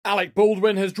Alec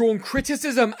Baldwin has drawn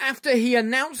criticism after he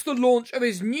announced the launch of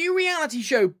his new reality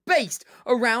show based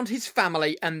around his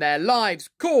family and their lives,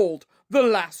 called The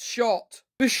Last Shot.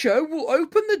 The show will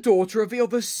open the door to reveal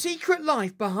the secret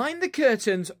life behind the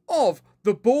curtains of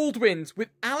the Baldwins, with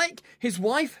Alec, his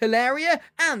wife Hilaria,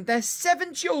 and their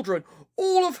 7 children,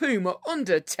 all of whom are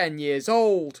under 10 years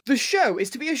old. The show is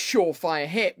to be a surefire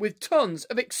hit with tons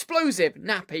of explosive,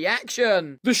 nappy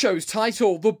action. The show's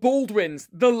title, The Baldwins,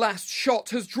 The Last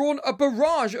Shot, has drawn a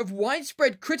barrage of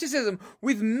widespread criticism,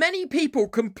 with many people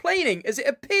complaining as it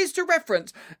appears to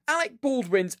reference Alec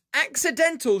Baldwin's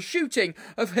accidental shooting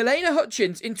of Helena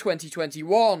Hutchins in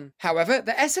 2021. However,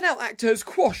 the SNL actor has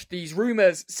quashed these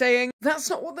rumours, saying, "That's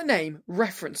not what the name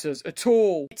references at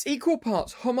all. It's equal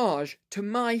parts homage to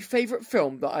my favourite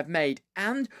film that I've made,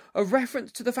 and a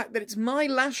reference to the fact that it's my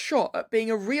last shot at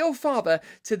being a real father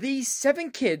to these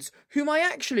 7 kids whom I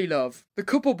actually love. The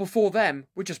couple before them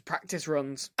were just practice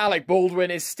runs." Alec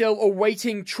Baldwin is still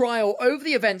awaiting trial over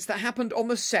the events that happened on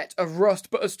the set of Rust,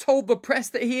 but has told the press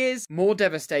that he is more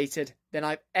devastated than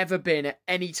I've ever been at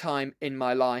any time in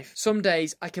my life. Some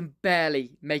days I can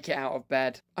barely make it out of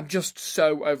bed. I'm just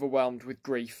so overwhelmed with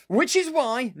grief. Which is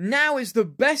why now is the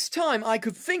best time I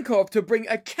could think of to bring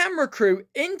a camera crew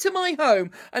into my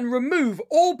home and remove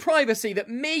all privacy that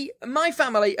me, my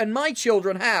family and my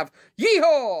children have.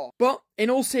 Yeehaw! But in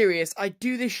all seriousness, I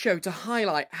do this show to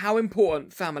highlight how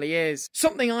important family is.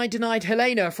 Something I denied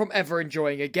Helena from ever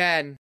enjoying again.